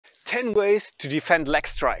10 ways to defend leg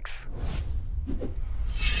strikes.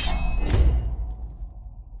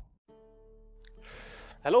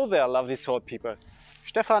 Hello there, lovely sword people.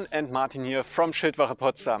 Stefan and Martin here from Schildwache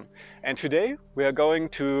Potsdam. And today we are going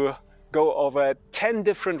to go over 10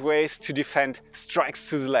 different ways to defend strikes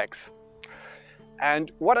to the legs. And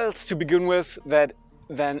what else to begin with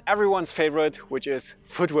than everyone's favorite, which is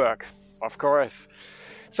footwork, of course.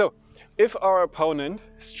 So, if our opponent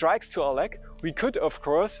strikes to our leg, we could, of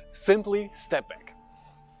course, simply step back.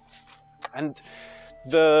 And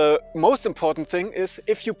the most important thing is,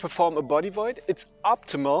 if you perform a body void, it's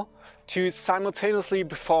optimal to simultaneously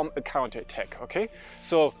perform a counterattack, okay?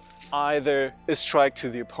 So either a strike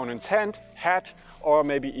to the opponent's head, or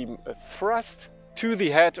maybe even a thrust to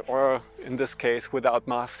the head, or in this case, without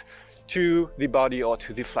mask, to the body or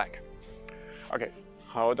to the flank. Okay,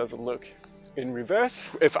 how does it look in reverse?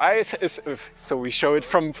 So we show it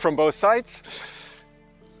from both sides.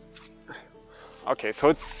 Okay, so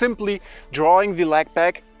it's simply drawing the leg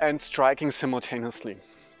back and striking simultaneously.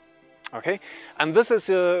 Okay, and this is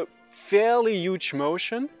a fairly huge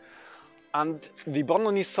motion, and the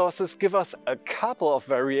Bolognese sources give us a couple of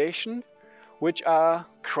variations which are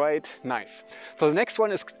quite nice. So the next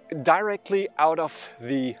one is directly out of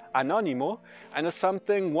the Anonimo and is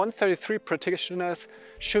something 133 practitioners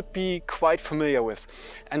should be quite familiar with.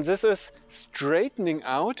 And this is straightening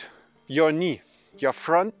out your knee, your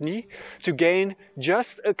front knee, to gain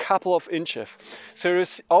just a couple of inches. So you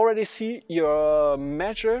already see your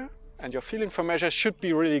measure and your feeling for measure should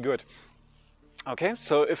be really good. Okay,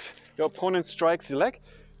 so if your opponent strikes the leg,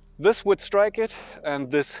 this would strike it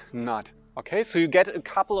and this not. Okay, so you get a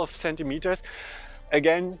couple of centimeters.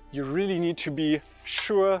 Again, you really need to be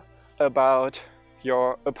sure about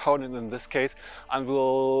your opponent in this case, and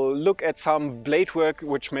we'll look at some blade work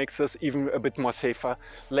which makes this even a bit more safer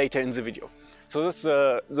later in the video. So this is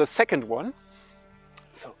the second one.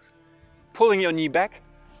 So pulling your knee back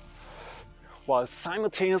while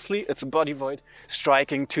simultaneously, it's a body void,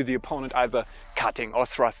 striking to the opponent, either cutting or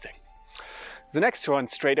thrusting. The next one,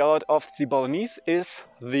 straight out of the Bolognese, is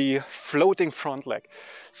the floating front leg.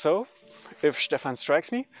 So if Stefan strikes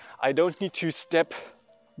me, I don't need to step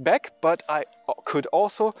back, but I could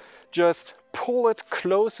also just pull it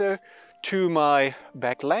closer to my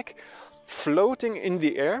back leg, floating in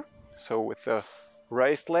the air, so with the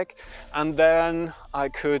raised leg, and then I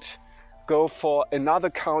could go for another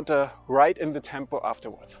counter right in the tempo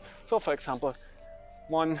afterwards. So for example,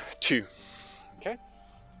 1, 2, okay?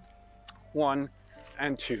 1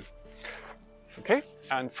 and 2. Okay,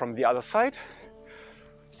 and from the other side,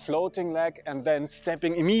 floating leg and then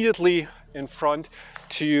stepping immediately in front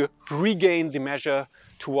to regain the measure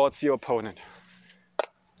towards your opponent.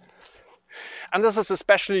 And this is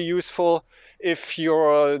especially useful if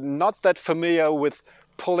you're not that familiar with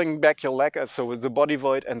pulling back your leg, so with the body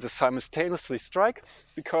void and the simultaneously strike,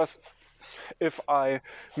 because if I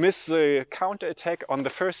miss the counter attack on the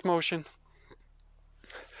first motion,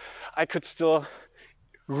 I could still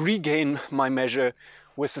regain my measure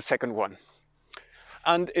with the second one.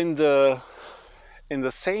 And in the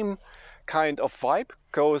same kind of vibe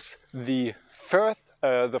goes the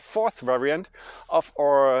fourth variant of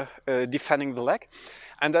our defending the leg,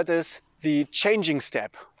 and that is the changing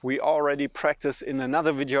step. We already practiced in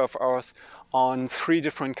another video of ours on 3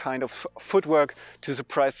 different kinds of footwork to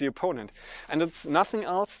surprise the opponent. And it's nothing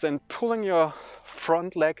else than pulling your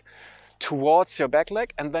front leg towards your back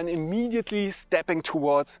leg and then immediately stepping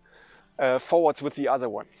towards forwards with the other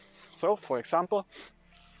one. So for example,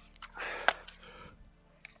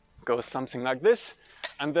 goes something like this,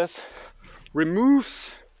 and this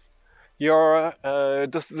removes your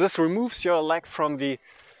this removes your leg from the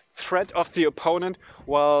threat of the opponent,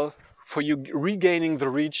 while for you regaining the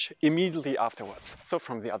reach immediately afterwards. So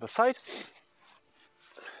from the other side.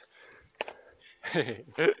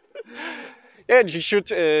 Yeah, you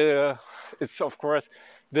should, it's of course,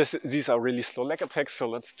 these are really slow leg attacks, so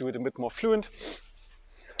let's do it a bit more fluent.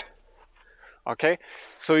 Okay,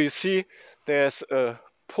 so you see there's a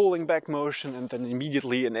pulling back motion and then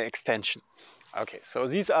immediately an extension. Okay, so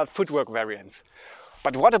these are footwork variants.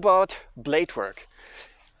 But what about blade work?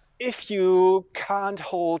 If you can't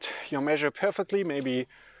hold your measure perfectly, maybe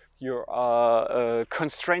you are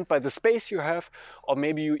constrained by the space you have, or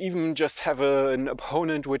maybe you even just have an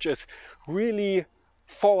opponent which is really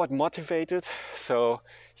forward motivated, so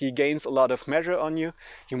he gains a lot of measure on you,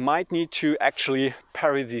 you might need to actually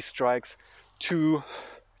parry these strikes to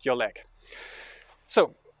your leg.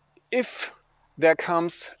 So if there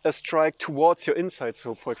comes a strike towards your inside,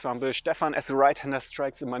 so for example Stefan as a right-hander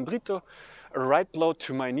strikes a mandrito, a right blow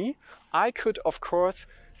to my knee, I could of course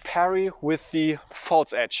parry with the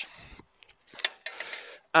false edge.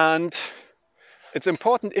 And it's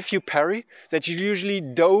important if you parry that you usually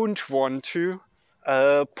don't want to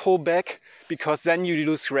pull back, because then you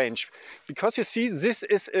lose range. Because you see, this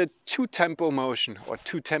is a two-tempo motion, or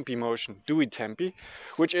two-tempi motion, due tempi,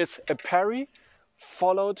 which is a parry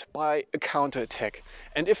followed by a counter attack.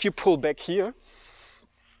 And if you pull back here,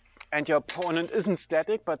 and your opponent isn't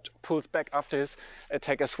static but pulls back after his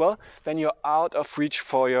attack as well, then you're out of reach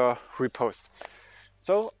for your riposte.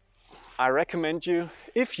 So I recommend you,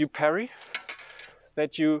 if you parry,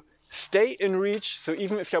 that you stay in reach. So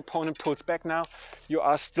even if your opponent pulls back now, you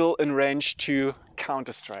are still in range to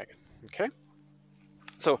counter strike. Okay?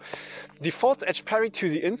 So the false edge parry to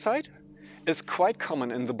the inside is quite common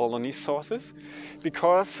in the Bolognese sources,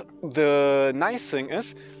 because the nice thing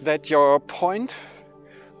is that your point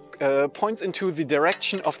points into the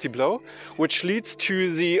direction of the blow, which leads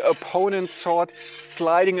to the opponent's sword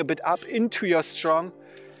sliding a bit up into your strong,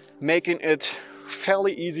 making it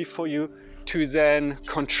fairly easy for you to then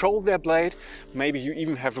control their blade. Maybe you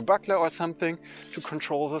even have a buckler or something to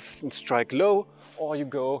control this and strike low, or you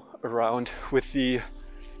go around with the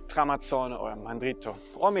tramazzone or mandrito,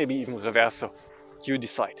 or maybe even reverso. You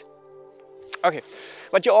decide. Okay,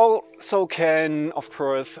 but you also can, of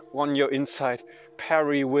course, on your inside,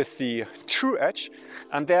 parry with the true edge,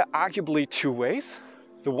 and there are arguably two ways.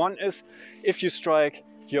 The one is if you strike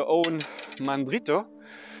your own mandrito,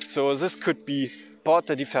 so this could be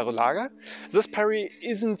porta di ferro laga. This parry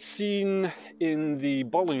isn't seen in the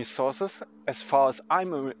Bolognese sources, as far as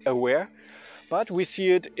I'm aware, but we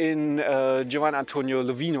see it in Giovanni Antonio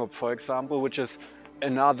Lovino, for example, which is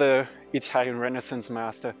another Italian Renaissance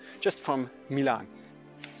master just from Milan.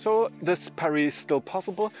 So this parry is still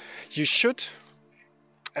possible. You should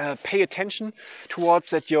pay attention towards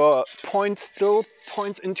that your point still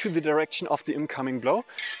points into the direction of the incoming blow.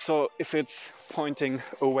 So if it's pointing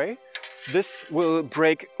away, this will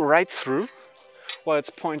break right through. While it's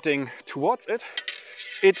pointing towards it,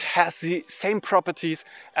 it has the same properties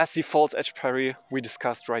as the false edge parry we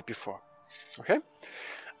discussed right before. Okay?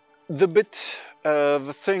 The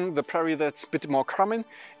parry that's a bit more common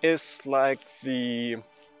is like the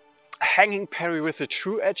hanging parry with a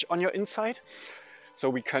true edge on your inside. So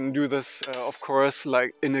we can do this, of course,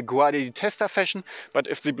 like in a guardia di testa fashion, but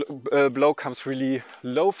if the blow comes really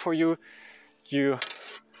low for you, you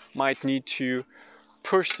might need to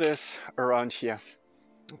push this around here.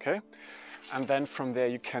 Okay? And then from there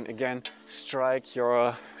you can again strike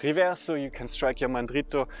your reverso, you can strike your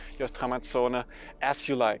mandrito, your tramazzone, as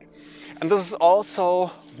you like. And this is also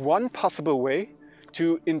one possible way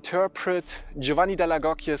to interpret Giovanni della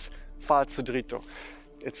Gocchia's falso dritto.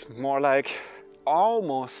 It's more like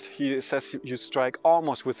almost, he says you strike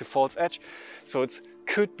almost with the false edge, so it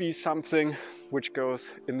could be something which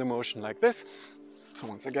goes in the motion like this. So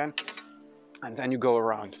once again, and then you go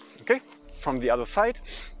around, okay, from the other side.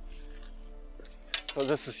 So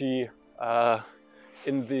this is the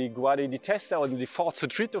in the guardia di testa or in the falso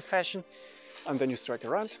dritto fashion, and then you strike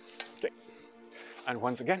around, okay, and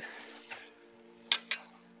once again,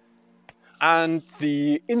 and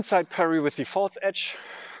the inside parry with the false edge,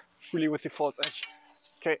 really with the false edge,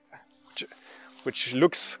 okay, which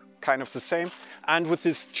looks kind of the same, and with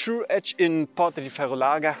this true edge in porta di ferro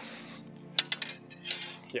laga.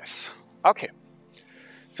 Yes, okay.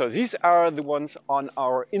 So these are the ones on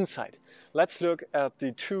our inside. Let's look at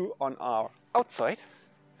the two on our outside.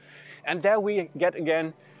 And there we get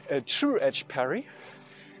again a true edge parry,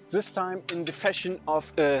 this time in the fashion of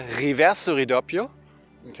a reverso ridoppio.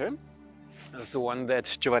 Okay, that's the one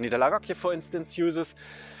that Giovanni della Gocchia, for instance, uses.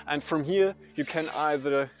 And from here you can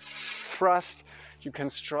either thrust, you can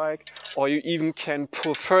strike, or you even can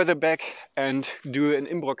pull further back and do an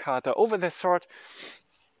imbroccata over the sword.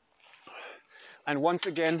 And once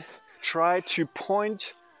again, try to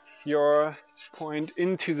point your point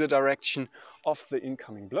into the direction of the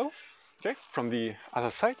incoming blow, okay, from the other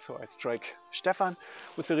side. So I strike Stefan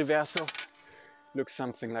with the reverso, looks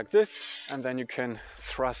something like this, and then you can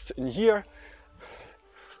thrust in here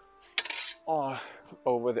or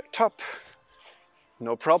over the top,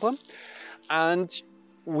 no problem. And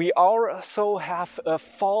we also have a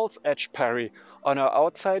false edge parry on our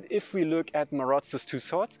outside if we look at Marozzo's two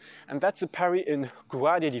swords, and that's a parry in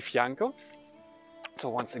guardia di fianco. So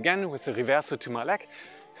once again with the reverso to my leg.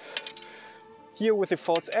 Here with the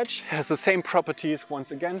false edge has the same properties,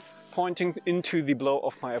 once again pointing into the blow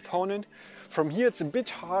of my opponent. From here it's a bit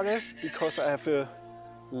harder because I have a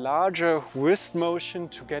larger wrist motion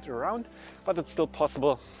to get around, but it's still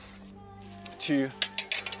possible to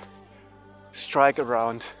strike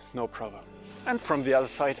around, no problem. And from the other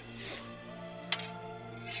side,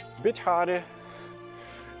 bit harder.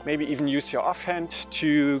 Maybe even use your offhand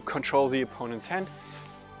to control the opponent's hand.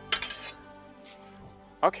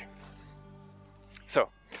 Okay. So,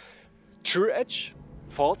 true edge,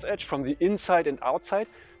 false edge from the inside and outside.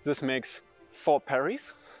 This makes 4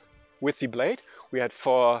 parries with the blade. We had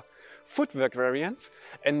 4 footwork variants,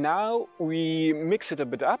 and now we mix it a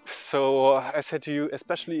bit up. So I said to you,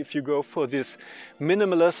 especially if you go for this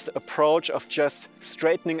minimalist approach of just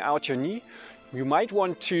straightening out your knee, you might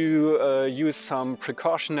want to use some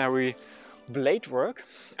precautionary blade work.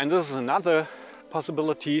 And this is another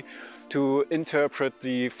possibility to interpret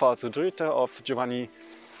the falso dritta of Giovanni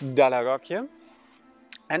Dalla Rocchia.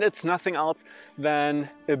 And it's nothing else than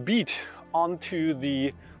a beat onto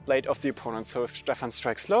the blade of the opponent. So if Stefan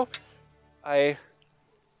strikes low, I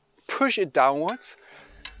push it downwards,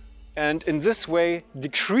 and in this way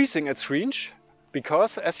decreasing its range,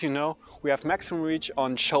 because as you know, we have maximum reach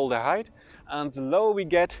on shoulder height, and the lower we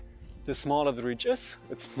get, the smaller the reach is.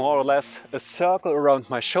 It's more or less a circle around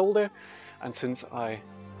my shoulder, and since I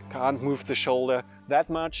can't move the shoulder that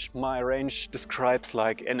much, my range describes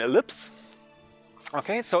like an ellipse.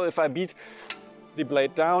 Okay, so if I beat the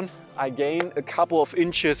blade down, I gain a couple of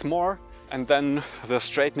inches more, and then the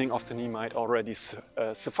straightening of the knee might already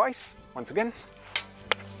suffice, once again.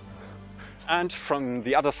 And from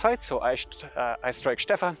the other side, so I strike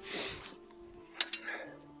Stefan.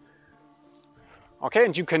 Okay,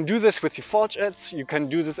 and you can do this with the false edge, you can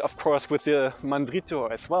do this of course with the mandrito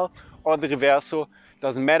as well, or the reverso,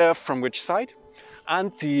 doesn't matter from which side.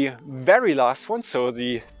 And the very last one, so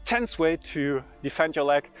the 10th way to defend your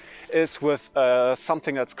leg, is with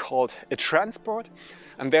something that's called a transport.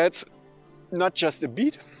 And that's not just a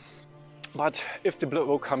beat, but if the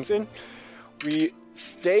blow comes in, we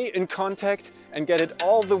stay in contact and get it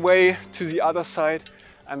all the way to the other side,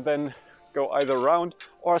 and then go either round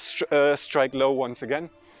or strike low once again.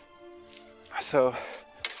 So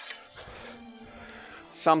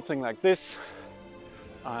something like this,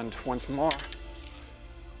 and once more,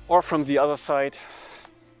 or from the other side.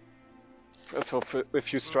 So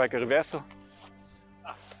if you strike a reverso,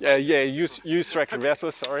 you strike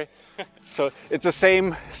reverso, sorry. So it's the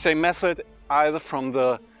same method, either from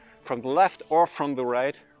the left or from the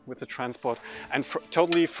right with the transport, and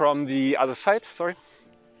totally from the other side. Sorry,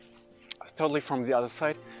 totally from the other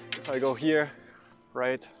side. If I go here,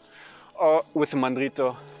 right, or with the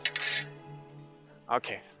mandrito.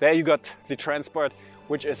 Okay, there you got the transport,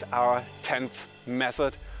 which is our 10th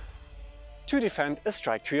method to defend a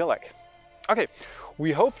strike to your leg. Okay,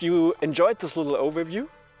 we hope you enjoyed this little overview.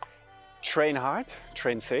 Train hard,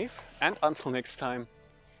 train safe, and until next time,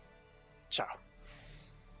 ciao.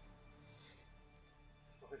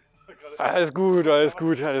 Alles gut,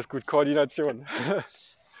 Koordination.